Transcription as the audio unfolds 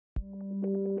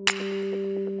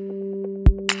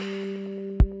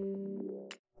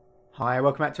Hi,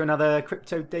 welcome back to another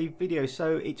Crypto Dave video.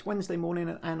 So it's Wednesday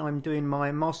morning and I'm doing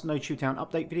my Masternode Shootout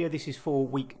update video. This is for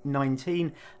week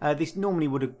 19. This normally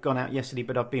would have gone out yesterday,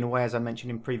 but I've been away as I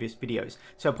mentioned in previous videos.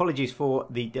 So apologies for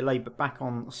the delay, but back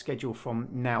on schedule from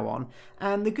now on.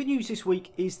 And the good news this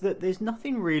week is that there's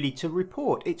nothing really to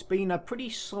report. It's been a pretty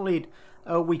solid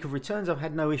week of returns. I've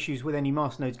had no issues with any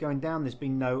masternodes going down. There's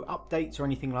been no updates or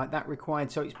anything like that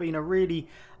required. So it's been a really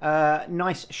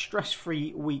nice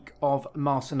stress-free week of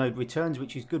masternode returns,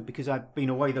 which is good because I've been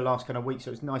away the last kind of week.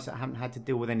 So it's nice that I haven't had to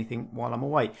deal with anything while I'm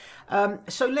away.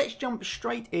 So let's jump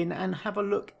straight in and have a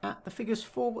look at the figures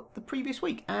for the previous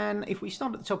week. And if we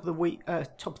start at the top of the week,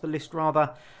 top of the list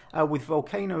rather, with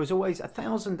Vulcano as always,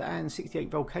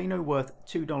 1,068 Vulcano worth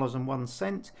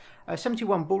 $2.01,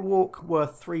 71 Bulwark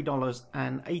worth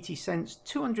 $3.80,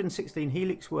 216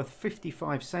 Helix worth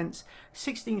 55 cents,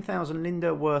 16,000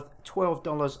 Linda worth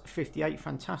 $12.58.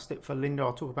 Fantastic for Linda.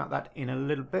 I'll talk about that in a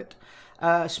little bit.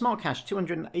 SmartCash,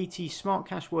 280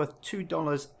 SmartCash worth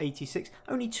 $2.86.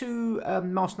 Only two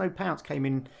masternode payouts came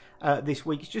in this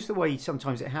week. It's just the way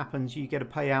sometimes it happens. You get a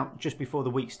payout just before the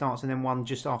week starts and then one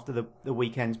just after the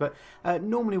weekends. But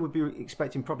normally we'd be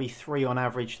expecting probably 3 on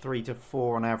average, 3 to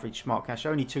 4 on average SmartCash.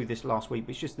 Only 2 this last week,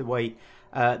 but it's just the way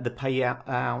the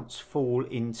payouts fall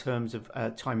in terms of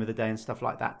time of the day and stuff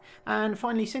like that. And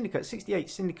finally, Syndicate,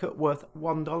 68 Syndicate worth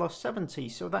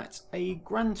 $1.70. So that's a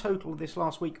grand total this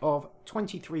last week of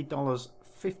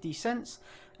 $23.50.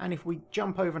 And if we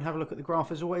jump over and have a look at the graph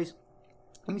as always,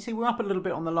 you can see we're up a little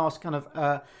bit on the last kind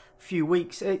of few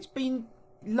weeks. It's been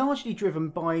largely driven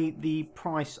by the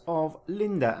price of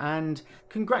Linda, and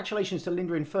congratulations to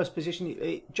Linda in first position.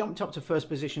 It jumped up to first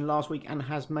position last week and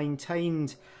has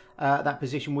maintained that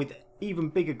position with even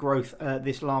bigger growth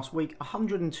this last week.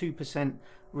 102%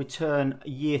 return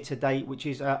year to date, which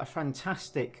is a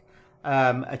fantastic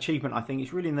achievement. I think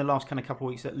it's really in the last kind of couple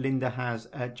of weeks that Linda has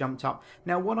jumped up.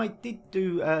 Now what I did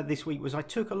do this week was I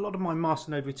took a lot of my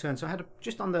masternode returns. So I had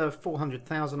just under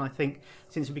 400,000 I think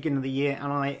since the beginning of the year,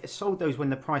 and I sold those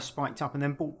when the price spiked up and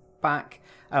then bought back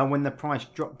when the price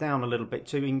dropped down a little bit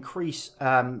to increase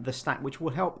the stack, which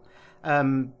will help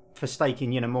for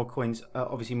staking, you know, more coins,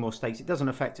 obviously more stakes. It doesn't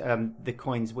affect the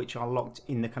coins which are locked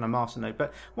in the kind of masternode.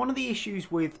 But one of the issues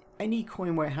with any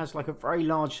coin where it has like a very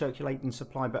large circulating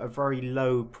supply but a very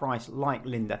low price like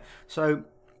Linda. So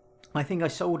I think I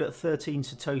sold at 13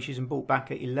 Satoshis and bought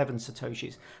back at 11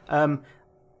 Satoshis.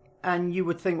 And you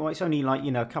would think, well, it's only like,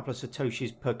 you know, a couple of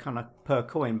Satoshis per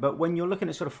coin. But when you're looking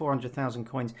at sort of 400,000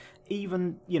 coins,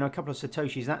 even, you know, a couple of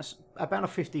Satoshis, that's about a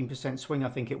 15% swing, I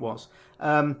think it was,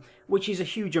 which is a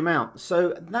huge amount.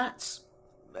 So that's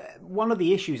one of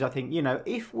the issues, I think. You know,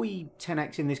 if we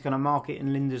 10x in this kind of market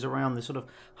and Linda's around the sort of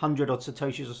 100 odd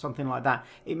Satoshis or something like that,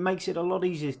 it makes it a lot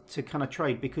easier to kind of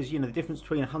trade, because, you know, the difference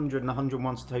between 100 and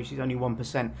 101 Satoshis is only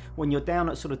 1%. When you're down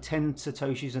at sort of 10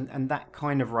 Satoshis and that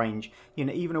kind of range, you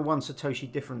know, even a 1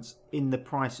 Satoshi difference in the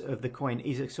price of the coin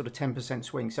is a sort of 10%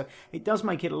 swing. So it does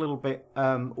make it a little bit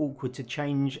awkward to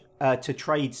change, to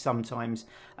trade sometimes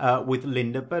with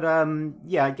Linda. But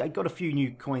yeah, I got a few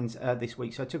new coins this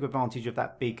week, so I took advantage of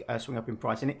that big swing up in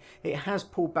price, and it has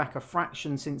pulled back a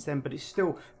fraction since then, but it's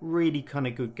still really kind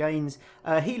of good gains.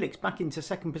 Helix back into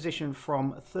second position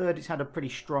from third. It's had a pretty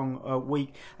strong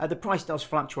week. The price does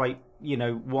fluctuate, you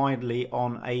know, widely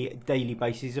on a daily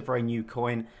basis. It's a very new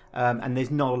coin, and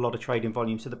there's not a lot of trading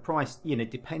volume, so the price, you know,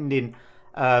 depending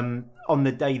on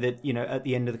the day that, you know, at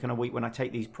the end of the kind of week when I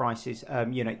take these prices,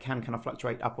 you know, it can kind of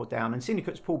fluctuate up or down. And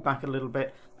Syndicate's pulled back a little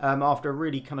bit after a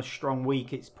really kind of strong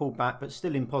week. It's pulled back, but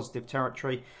still in positive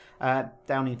territory,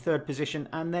 down in third position.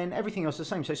 And then everything else the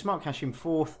same. So SmartCash in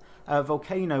fourth,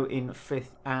 Vulcano in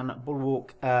fifth, and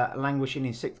Bulwark languishing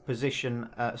in sixth position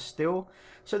still.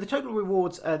 So the total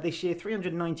rewards this year,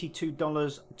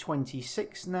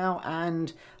 $392.26 now,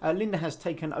 and Linda has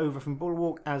taken over from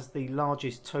Bulwark as the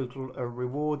largest total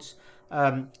rewards.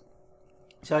 So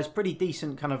it's pretty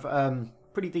decent kind of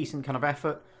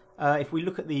effort. If we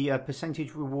look at the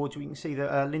percentage rewards, we can see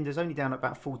that Linda's only down at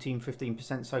about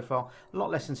 14-15% so far. A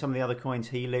lot less than some of the other coins,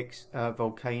 Helix,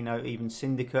 Vulcano, even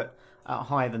Syndicate,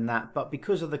 higher than that. But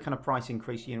because of the kind of price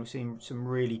increase, you know, we're seeing some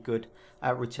really good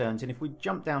returns. And if we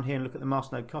jump down here and look at the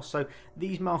masternode costs, so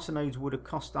these masternodes would have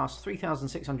cost us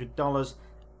 $3,600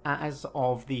 as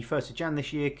of the 1st of Jan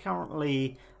this year.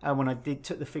 Currently, when I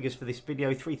took the figures for this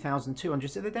video, 3,200,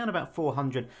 so they're down about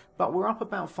 400, but we're up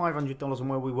about $500 on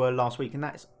where we were last week, and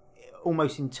that's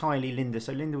almost entirely Linda.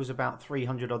 So Linda was about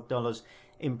 $300 odd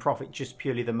in profit, just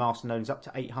purely the Masternodes up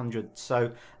to 800.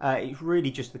 So it's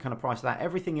really just the kind of price of that.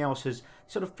 Everything else has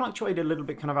sort of fluctuated a little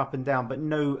bit kind of up and down, but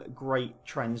no great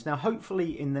trends. Now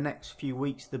hopefully in the next few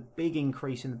weeks, the big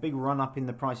increase in the big run up in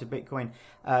the price of Bitcoin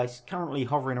is currently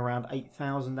hovering around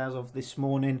 8,000 as of this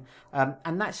morning,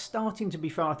 and that's starting to be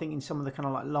felt, I think, in some of the kind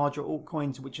of like larger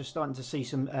altcoins, which are starting to see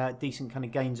some decent kind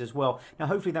of gains as well. Now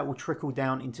hopefully that will trickle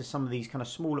down into some of these kind of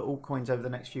smaller altcoins over the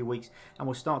next few weeks, and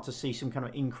we'll start to see some kind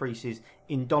of increases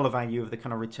in dollar value of the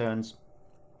kind of returns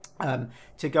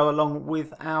to go along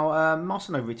with our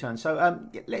Masternode return. So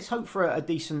let's hope for a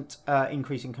decent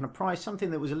increase in kind of price. Something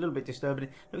that was a little bit disturbing,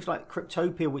 it looks like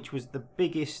Cryptopia, which was the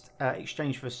biggest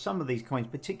exchange for some of these coins,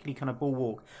 particularly kind of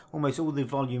Bulwark. Almost all the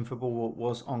volume for Bulwark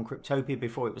was on Cryptopia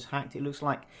before it was hacked. It looks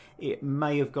like it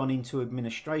may have gone into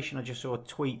administration. I just saw a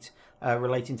tweet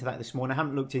relating to that this morning. I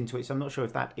haven't looked into it, so I'm not sure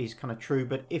if that is kind of true,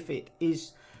 but if it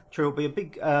is true, it'll be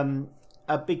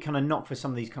a big kind of knock for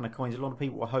some of these kind of coins. A lot of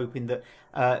people were hoping that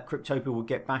Cryptopia will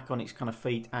get back on its kind of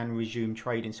feet and resume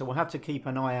trading. So we'll have to keep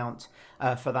an eye out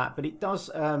for that. But it does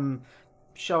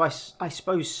show us, I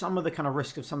suppose, some of the kind of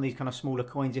risk of some of these kind of smaller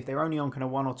coins. If they're only on kind of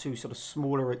one or two sort of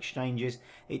smaller exchanges,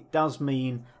 it does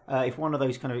mean if one of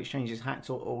those kind of exchanges hacks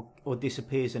or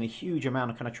disappears, then a huge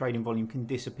amount of kind of trading volume can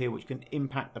disappear, which can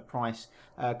impact the price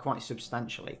quite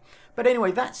substantially. But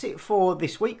anyway, that's it for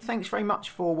this week. Thanks very much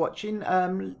for watching.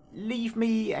 Leave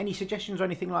me any suggestions or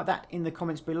anything like that in the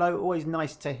comments below. Always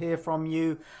nice to hear from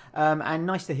you, and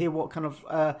nice to hear what kind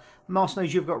of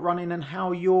Masternodes you've got running and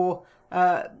how you're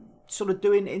sort of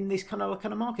doing in this kind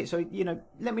of market. So, you know,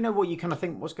 let me know what you kind of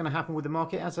think what's going to happen with the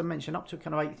market. As I mentioned, up to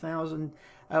kind of 8,000.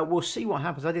 We'll see what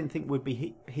happens. I didn't think we'd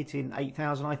be hitting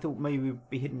 8,000. I thought maybe we'd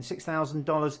be hitting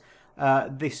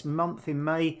 $6,000 this month in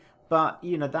May. But,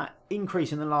 you know, that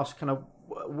increase in the last kind of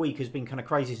week has been kind of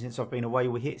crazy since I've been away.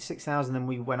 We hit 6,000, then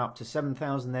we went up to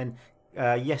 7,000, then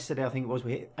yesterday I think it was,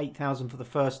 we hit 8,000 for the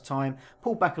first time,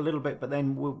 pulled back a little bit, but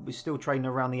then we're still trading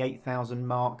around the 8,000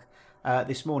 mark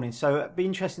this morning. So it'd be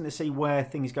interesting to see where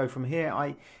things go from here.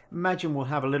 I imagine we'll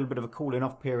have a little bit of a cooling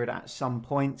off period at some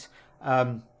point,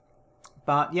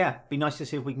 but yeah, be nice to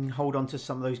see if we can hold on to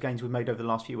some of those gains we've made over the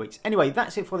last few weeks. Anyway,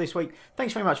 that's it for this week.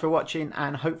 Thanks very much for watching,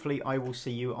 and hopefully I will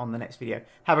see you on the next video.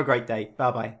 Have a great day.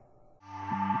 Bye bye.